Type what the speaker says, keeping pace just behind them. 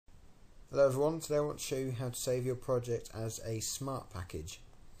Hello everyone, today I want to show you how to save your project as a smart package.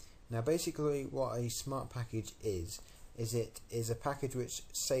 Now basically what a smart package is it is a package which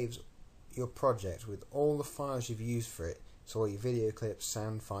saves your project with all the files you've used for it, so all your video clips,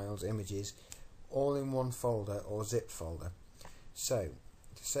 sound files, images, all in one folder or zip folder. So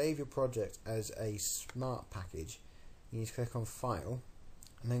to save your project as a smart package, you need to click on File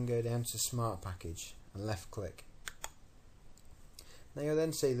and then go down to Smart Package and left click. Now you'll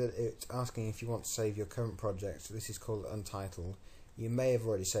then see that it's asking if you want to save your current project. So this is called Untitled. You may have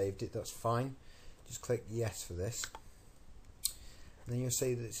already saved it, that's fine. Just click Yes for this. And then you'll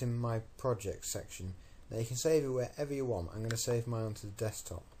see that it's in My Projects section. Now you can save it wherever you want. I'm going to save mine onto the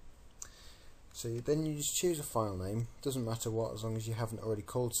desktop. So then you just choose a file name, doesn't matter what, as long as you haven't already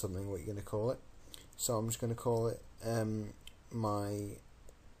called something what you're going to call it. So I'm just going to call it my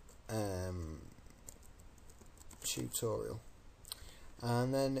tutorial.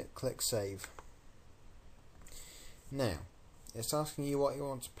 And then click Save. Now it's asking you what you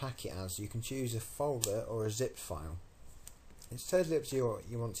want to pack it as. You can choose a folder or a zip file. It's totally up to you what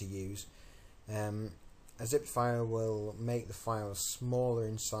you want to use. A zip file will make the files smaller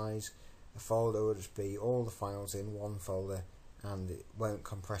in size. A folder will just be all the files in one folder and it won't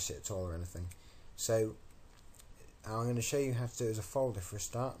compress it at all or anything. So I'm going to show you how to do it as a folder for a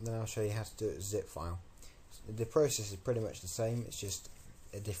start, and then I'll show you how to do it as a zip file. The process is pretty much the same, it's just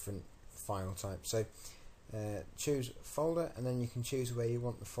a different file type. So choose folder, and then you can choose where you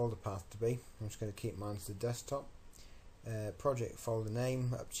want the folder path to be. I'm just going to keep mine as the desktop. Project folder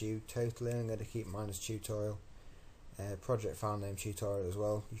name, up to you totally. I'm going to keep mine as tutorial. Project file name tutorial as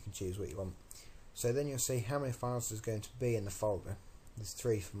well, you can choose what you want. So then you'll see how many files there's going to be in the folder. There's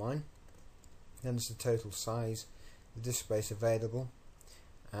 3 for mine. Then there's the total size, the disk space available,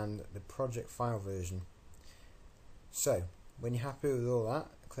 and the project file version. So when you're happy with all that,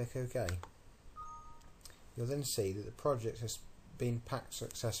 click OK. You'll then see that the project has been packed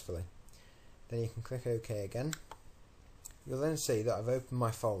successfully. Then you can click OK again. You'll then see that I've opened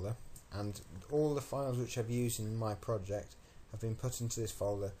my folder and all the files which I've used in my project have been put into this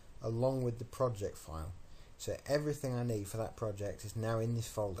folder along with the project file. So everything I need for that project is now in this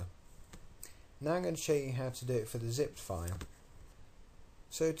folder. Now I'm going to show you how to do it for the zipped file.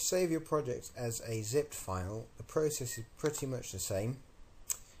 So to save your project as a zipped file, the process is pretty much the same.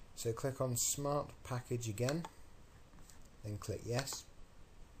 So click on Smart Package again, then click Yes,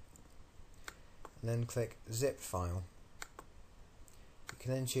 and then click Zipped File. You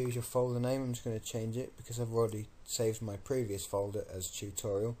can then choose your folder name. I'm just going to change it because I've already saved my previous folder as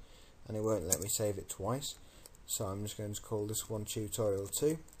tutorial and it won't let me save it twice. So I'm just going to call this one tutorial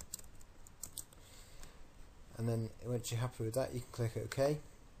 2. And then once you're happy with that, you can click OK,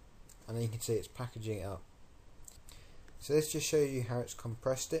 and then you can see it's packaging it up. So this just shows you how it's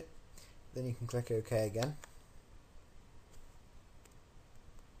compressed it. Then you can click OK again,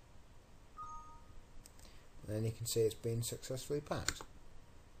 and then you can see it's been successfully packed.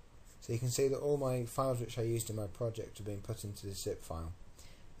 So you can see that all my files which I used in my project have been put into this zip file.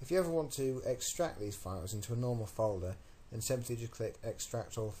 If you ever want to extract these files into a normal folder, then simply just click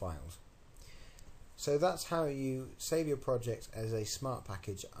Extract All Files. So that's how you save your project as a smart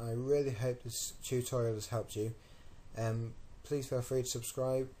package. I really hope this tutorial has helped you. Please feel free to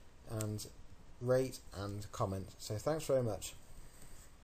subscribe and rate and comment. So thanks very much.